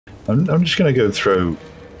I'm just gonna go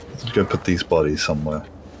put these bodies somewhere.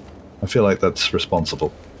 I feel like that's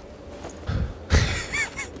responsible.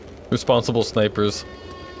 Responsible snipers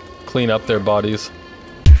clean up their bodies.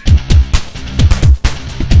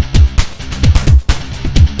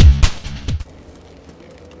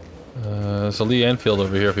 There's a Lee Enfield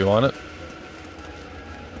over here if you want it.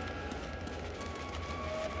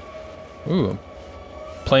 Ooh.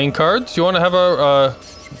 Playing cards? You want to have a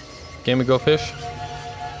game of Go Fish?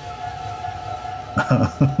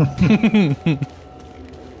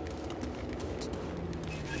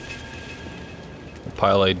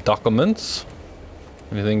 Pile of documents.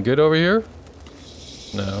 Anything good over here?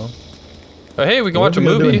 No. Oh, hey, we can watch a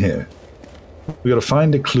movie. What are we doing here? We gotta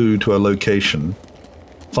find a clue to a location.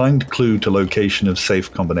 Find clue to location of safe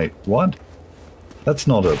combination. What? That's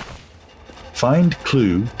not a... Find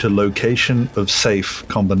clue to location of safe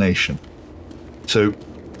combination. So,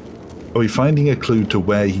 are we finding a clue to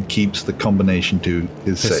where he keeps the combination to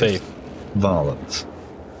his safe? Valence.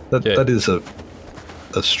 That is a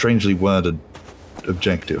strangely worded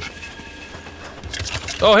objective.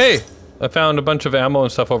 Oh, hey! I found a bunch of ammo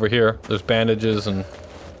and stuff over here. There's bandages and...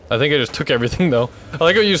 I think I just took everything, though. I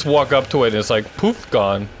like how you just walk up to it and it's like, poof,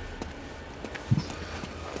 gone.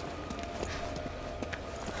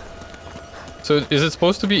 So, is it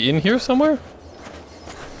supposed to be in here somewhere?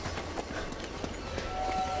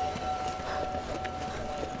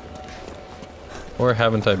 Or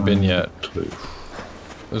haven't I been yet?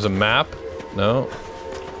 There's a map? No.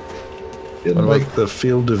 Yeah, like the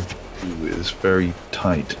field of view is very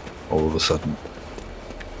tight all of a sudden.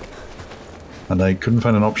 And I couldn't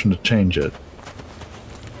find an option to change it.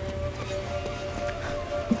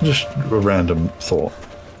 Just a random thought.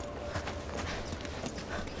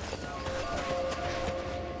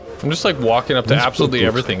 I'm just like walking up to absolutely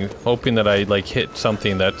everything, hoping that I like hit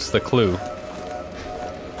something that's the clue.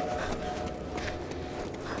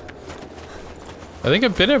 I think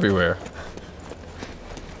I've been everywhere.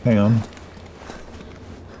 Hang on.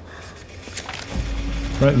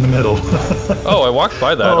 Right in the middle. Oh, I walked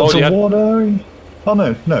by that. Oh, it's a water. Oh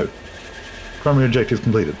no, no. Primary objective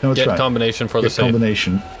completed. No, it's right. Get combination for the safe.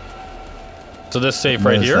 Combination. So this safe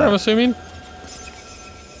right here, I'm assuming.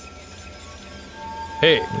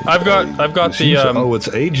 Hey, I've got the oh, it's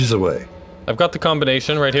ages away. I've got the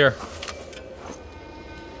combination right here.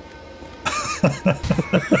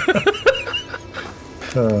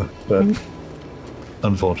 But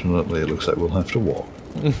unfortunately, it looks like we'll have to walk.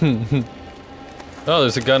 Oh,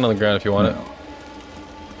 there's a gun on the ground if you want it.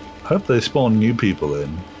 Hope they spawn new people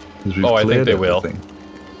in. Oh, I think they will.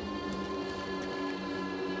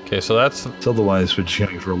 Okay, so that's... Otherwise, we're just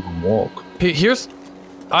going for a long walk. Hey,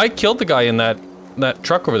 I killed the guy in that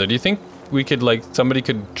truck over there. Do you think we could, like, somebody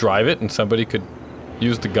could drive it and somebody could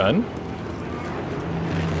use the gun?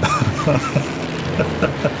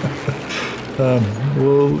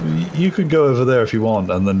 Well, you could go over there if you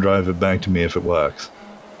want and then drive it back to me if it works.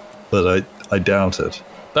 But I doubt it.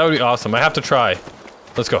 That would be awesome. I have to try.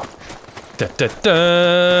 Let's go. Da, da,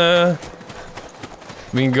 da.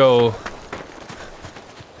 We can go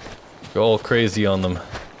all crazy on them.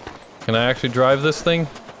 Can I actually drive this thing?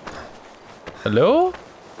 Hello?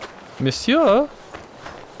 Monsieur?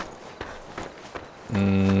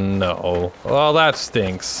 No. Well, that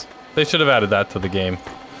stinks. They should have added that to the game.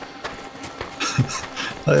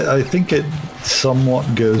 I think it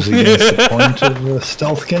somewhat goes against the point of a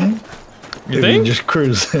stealth game. You think? You just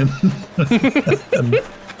cruise in and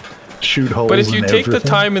shoot holes. But if you take everything. the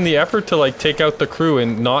time and the effort to like take out the crew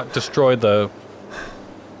and not destroy the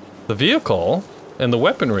vehicle and the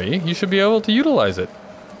weaponry, you should be able to utilize it.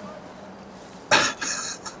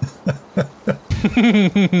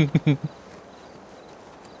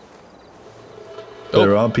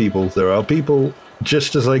 There are people.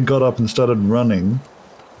 Just as I got up and started running,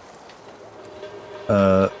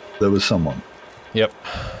 there was someone. Yep.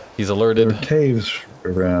 He's alerted. There are caves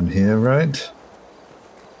around here, right?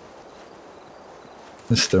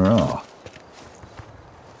 Yes, there are.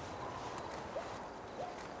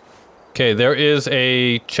 Okay, there is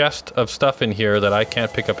a chest of stuff in here that I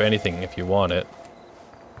can't pick up anything if you want it.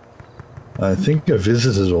 I think I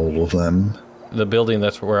visited all of them. The building,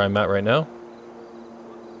 that's where I'm at right now?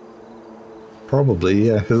 Probably,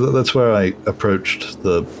 yeah, because that's where I approached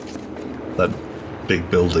that big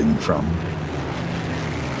building from.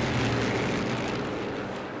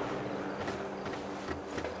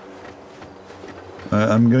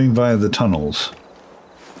 I'm going via the tunnels.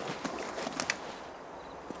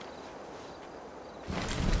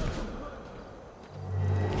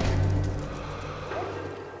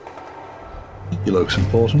 He looks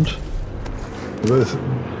important. They've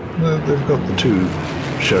got the two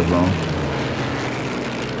chevron.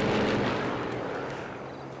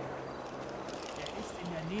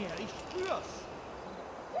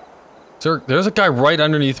 Sir, there's a guy right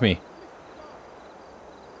underneath me.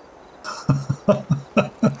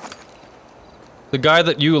 The guy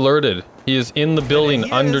that you alerted. He is in the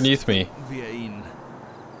building underneath me.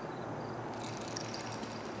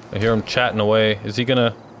 I hear him chatting away. Is he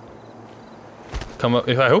gonna come up?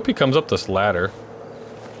 I hope he comes up this ladder.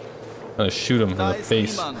 I'm gonna shoot him in the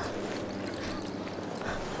face.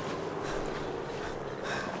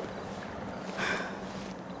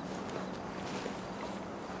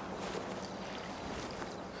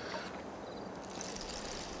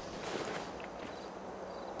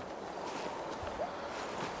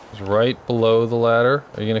 He's right below the ladder.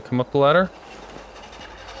 Are you gonna come up the ladder?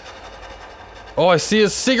 Oh, I see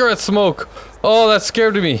his cigarette smoke! Oh, that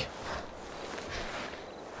scared me!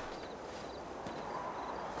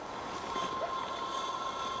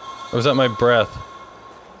 Or was that my breath?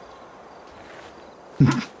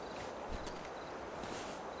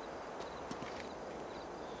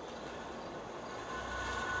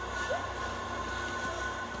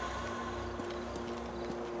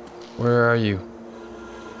 Where are you?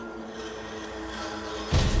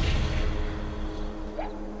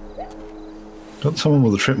 Got someone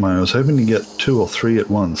with a trip mine. I was hoping to get 2 or 3 at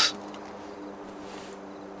once.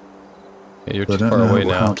 Yeah, you're But too I far don't away know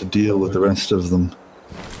now. how to deal with the rest of them.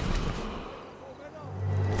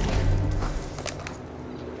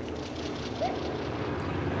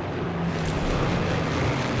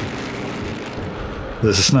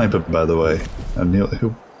 There's a sniper, by the way, and it's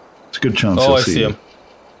a good chance Oh, he'll I see see you. him.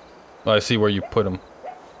 Oh, I see where you put him.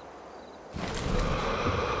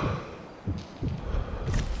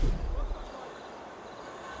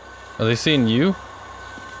 Are they seeing you?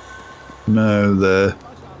 No, they're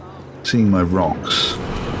seeing my rocks.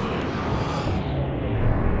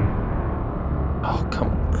 Oh, come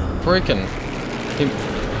freaking.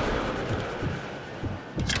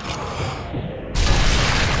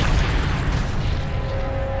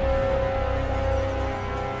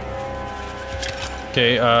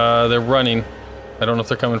 Okay, they're running. I don't know if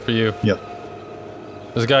they're coming for you. Yep.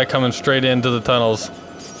 There's a guy coming straight into the tunnels.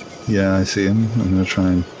 Yeah, I see him. I'm gonna try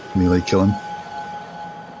and melee kill him.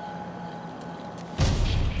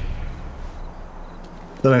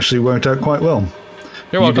 That actually worked out quite well.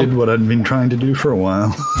 You're welcome. You did what I'd been trying to do for a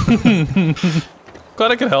while.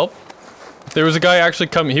 Glad I could help. There was a guy actually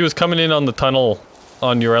coming. He was coming in on the tunnel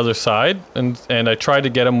on your other side, and I tried to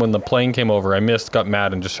get him when the plane came over. I missed, got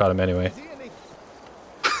mad, and just shot him anyway.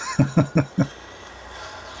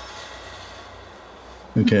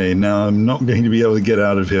 Okay, now I'm not going to be able to get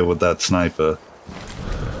out of here with that sniper.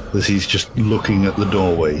 Because he's just looking at the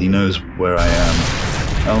doorway. He knows where I am.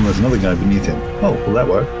 Oh, and there's another guy beneath him. Oh, will that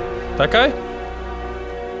work? That guy?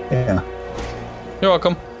 Yeah. You're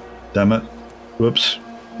welcome. Damn it. Whoops.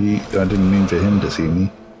 I didn't mean for him to see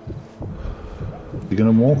me. You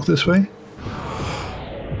gonna walk this way?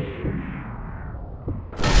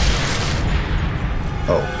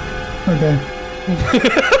 Oh. Okay.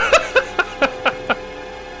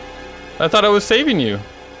 I thought I was saving you.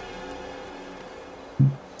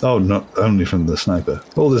 Oh, not only from the sniper.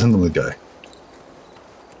 Oh, there's another guy.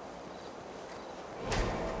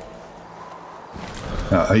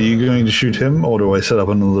 Now, are you going to shoot him, or do I set up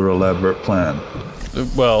another elaborate plan?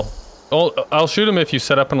 Well, I'll shoot him if you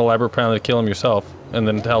set up an elaborate plan to kill him yourself, and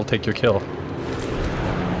then I'll take your kill.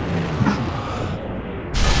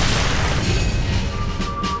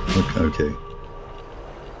 Okay.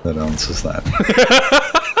 That answers that.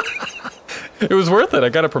 It was worth it. I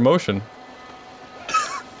got a promotion.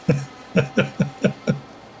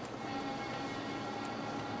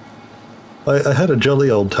 I had a jolly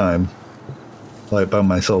old time. Like by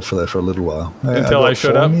myself there for a little while. Until I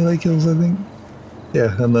showed up? 4 melee kills, I think.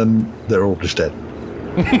 Yeah, and then they're all just dead.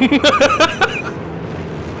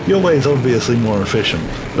 Your way is obviously more efficient,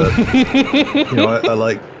 but you know, I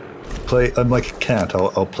like play. I'm like a cat.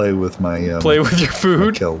 I'll play with my Play with your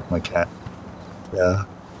food? Kill my cat. Yeah.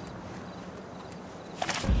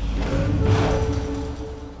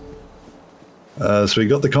 So we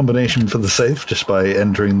got the combination for the safe just by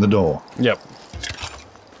entering the door. Yep.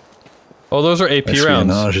 Oh, those are AP rounds.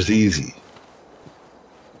 Espionage is easy.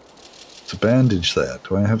 It's a bandage there.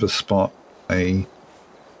 Do I have a spot? I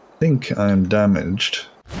think I'm damaged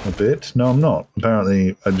a bit. No, I'm not.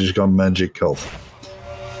 Apparently, I just got magic health.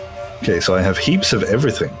 Okay, so I have heaps of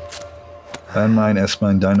everything. Landmine,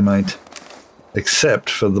 S-mine, dynamite. Except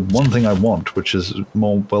for the one thing I want, which is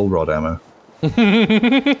more well rod ammo.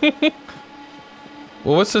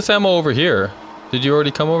 Well, what's this ammo over here? Did you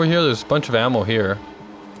already come over here? There's a bunch of ammo here.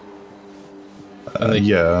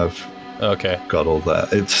 Yeah, I've Okay. got all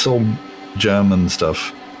that. It's all German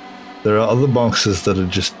stuff. There are other boxes that are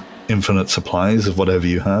just infinite supplies of whatever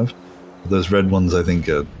you have. Those red ones, I think,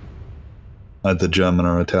 are either German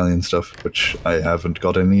or Italian stuff, which I haven't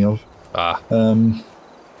got any of. Ah.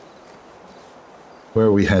 Where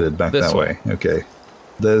are we headed? Back This that way. Okay.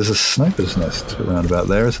 There's a sniper's nest around about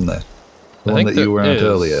there, isn't there? The one that you were at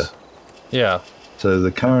earlier. Yeah. So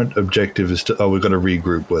the current objective is to... Oh, we've got to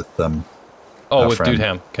regroup with Oh, with friend.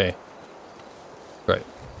 Dudeham. Okay. Right.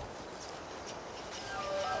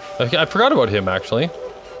 I forgot about him, actually.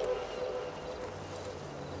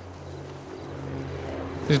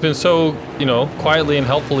 He's been so, you know, quietly and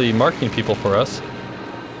helpfully marking people for us.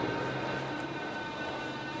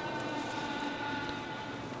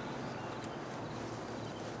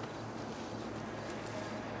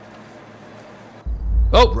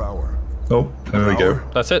 Oh! Brauer. Oh, there we go.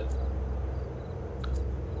 That's it.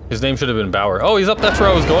 His name should have been Bauer. Oh, he's up. That's where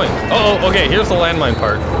I was going. Oh, okay. Here's the landmine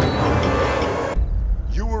part.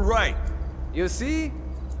 You were right. You see?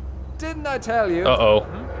 Didn't I tell you? Uh-oh.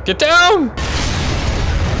 Get down!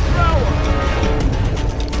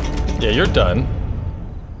 Yeah, you're done.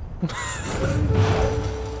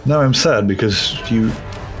 No, I'm sad because you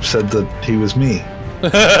said that he was me.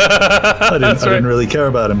 I didn't really care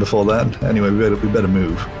about him before that. Anyway, we better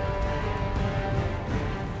move.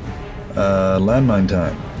 Landmine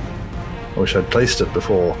time. I wish I'd placed it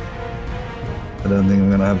before. I don't think I'm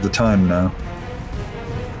going to have the time now.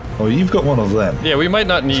 Oh, you've got one of them. Yeah, we might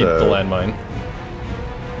not need the landmine.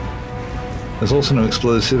 There's also no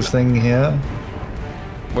explosive thing here.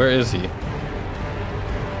 Where is he?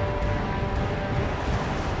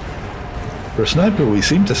 For a sniper, we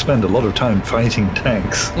seem to spend a lot of time fighting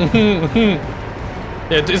tanks.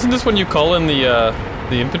 Yeah, isn't this when you call in the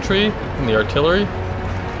infantry and the artillery?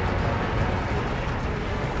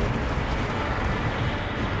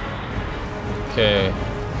 Okay.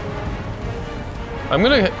 I'm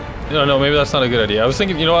gonna... No, maybe that's not a good idea. I was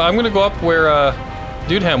thinking, you know what, I'm gonna go up where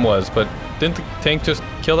Dudeham was, but didn't the tank just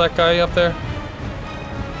kill that guy up there?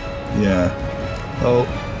 Yeah. Oh,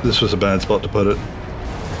 this was a bad spot to put it.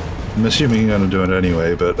 I'm assuming you're going to do it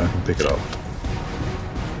anyway, but I can pick it up.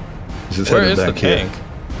 Where is the tank?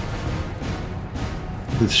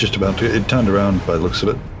 It's just about to... It turned around by the looks of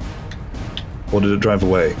it. Or did it drive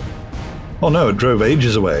away? Oh no, it drove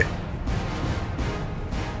ages away.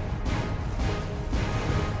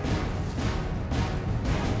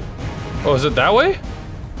 Oh, is it that way?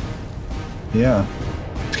 Yeah.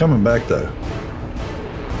 It's coming back though.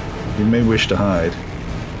 You may wish to hide.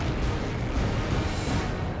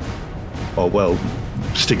 Oh well,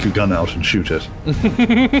 stick your gun out and shoot it.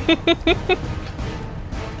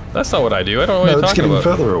 That's not what I do. I don't know what you're it's talking getting about.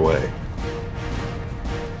 further away.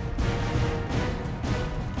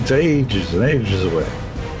 It's ages and ages away.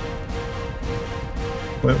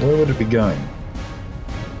 Where would it be going?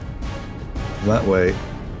 That way.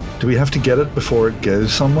 Do we have to get it before it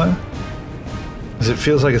goes somewhere? Because it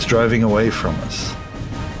feels like it's driving away from us.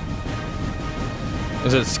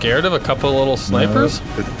 Is it scared of a couple of little snipers?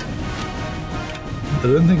 No, I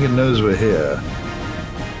don't think it knows we're here.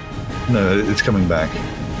 No, it's coming back.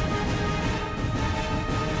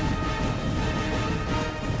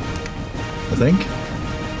 I think?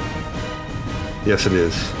 Yes, it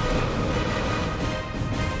is.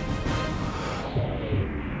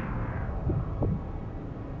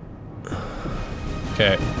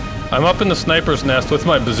 Okay. I'm up in the sniper's nest with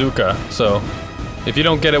my bazooka, so if you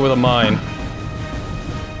don't get it with a mine,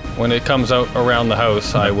 when it comes out around the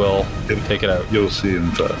house, I will take it out. You'll see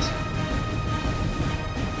him first.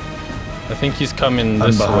 I think he's coming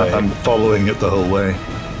this way. I'm following it the whole way.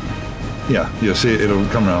 Yeah, you'll see it. It'll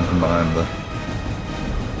come around from behind there.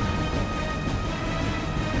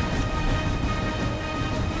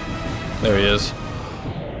 There he is.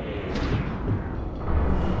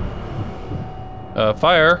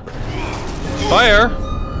 Fire! Fire!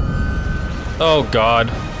 Oh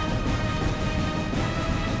God.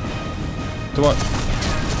 Come on.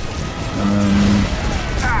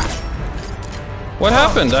 What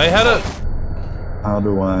happened? I had a... How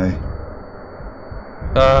do I...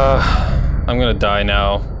 I'm gonna die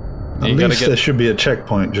now. At least there should be a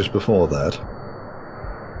checkpoint just before that.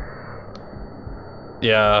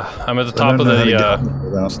 Yeah, I'm at the top of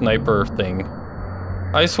the sniper thing.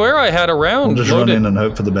 I swear I had a round We'll just run in and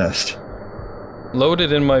hope for the best.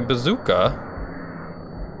 Loaded in my bazooka.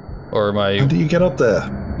 Or my... How do you get up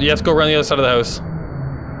there? You have to go around the other side of the house.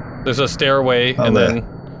 There's a stairway, and there. then...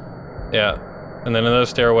 Yeah. And then another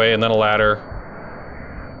stairway, and then a ladder.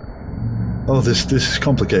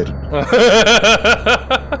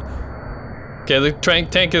 Okay, Okay, the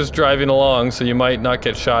tank is driving along, so you might not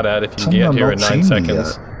get shot at if you Somehow get here in not 9 seen me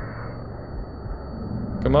seconds. yet.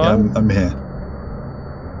 Come Yeah, on. I'm here.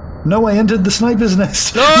 No, I entered the sniper's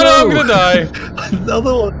nest. No, I'm gonna die.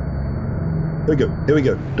 Another one. Here we go. Here we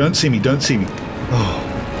go. Don't see me. Don't see me. Oh.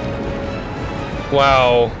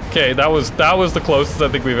 Wow. Okay, that was the closest I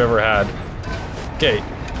think we've ever had. Okay.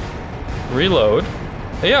 Reload.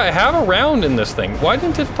 Yeah, I have a round in this thing. Why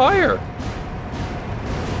didn't it fire?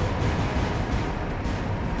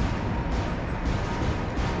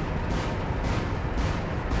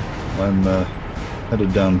 I'm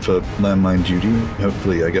headed down for landmine duty.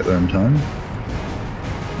 Hopefully I get there in time.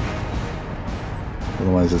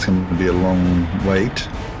 Otherwise it's going to be a long wait.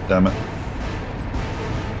 Damn it.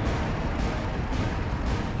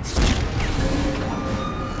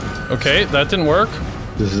 Okay, that didn't work.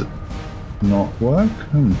 Does it not work?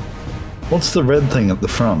 What's the red thing at the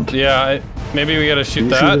front? Yeah, maybe we gotta shoot Do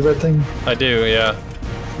you that. see the red thing? I do, yeah.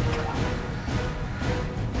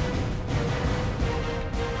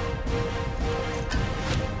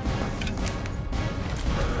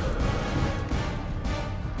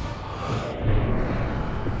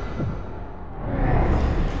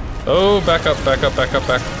 Oh, back up, back up, back up,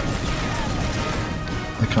 back.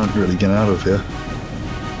 I can't really get out of here.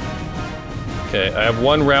 Okay, I have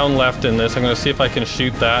 1 round left in this. I'm gonna see if I can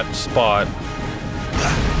shoot that spot.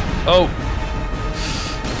 Oh!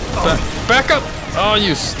 Back up! Oh,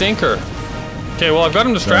 you stinker. Okay, well, I've got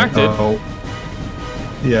him distracted. Oh.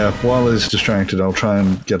 Yeah, while he's distracted, I'll try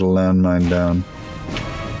and get a landmine down.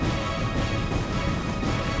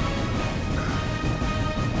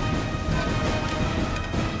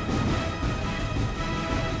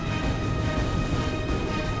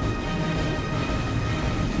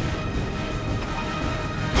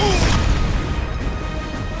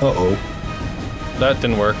 Uh-oh. That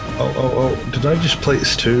didn't work. Oh, did I just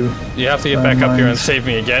place 2? You have to get back up here and save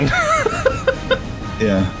me again.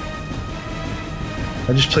 Yeah.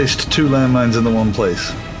 I just placed 2 landmines in the one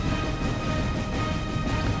place.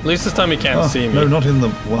 At least this time he can't see me. No, not in the...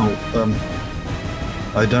 Well,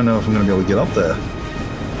 I don't know if I'm going to be able to get up there.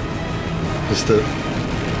 Just the...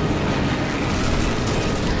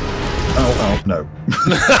 Oh, no.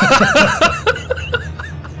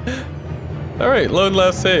 Alright, load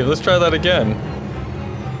last save. Let's try that again.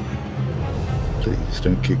 Please,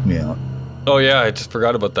 don't kick me out. Oh yeah, I just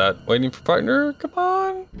forgot about that. Waiting for partner? Come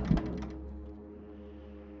on.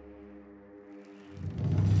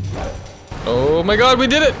 Oh my god, we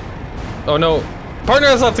did it! Oh no. Partner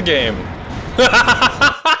has left the game.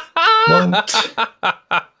 What?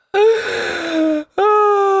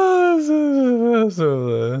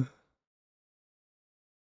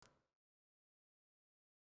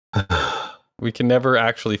 We can never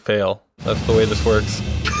actually fail. That's the way this works.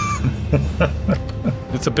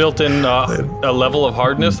 It's a built-in a level of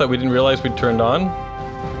hardness that we didn't realize we'd turned on.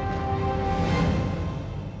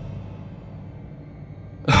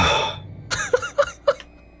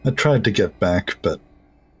 I tried to get back, but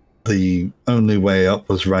the only way up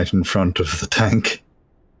was right in front of the tank.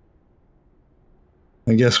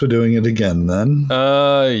 I guess we're doing it again then.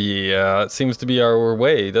 Yeah, it seems to be our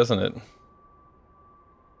way, doesn't it?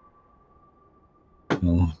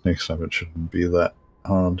 Well, next time it shouldn't be that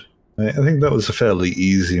hard. I think that was a fairly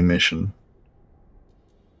easy mission.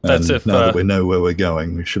 That's and if now that we know where we're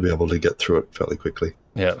going, we should be able to get through it fairly quickly.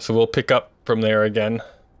 Yeah, so we'll pick up from there again,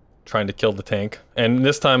 trying to kill the tank. And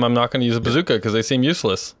this time I'm not going to use a bazooka because they seem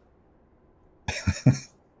useless.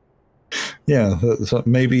 Yeah, so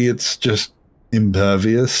maybe it's just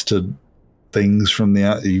impervious to things from the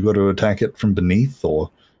out. You got to attack it from beneath or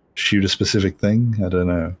shoot a specific thing. I don't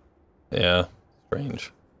know. Yeah,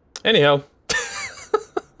 strange. Anyhow,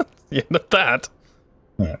 the end of that.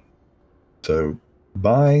 All right. So,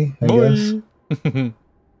 bye, I guess.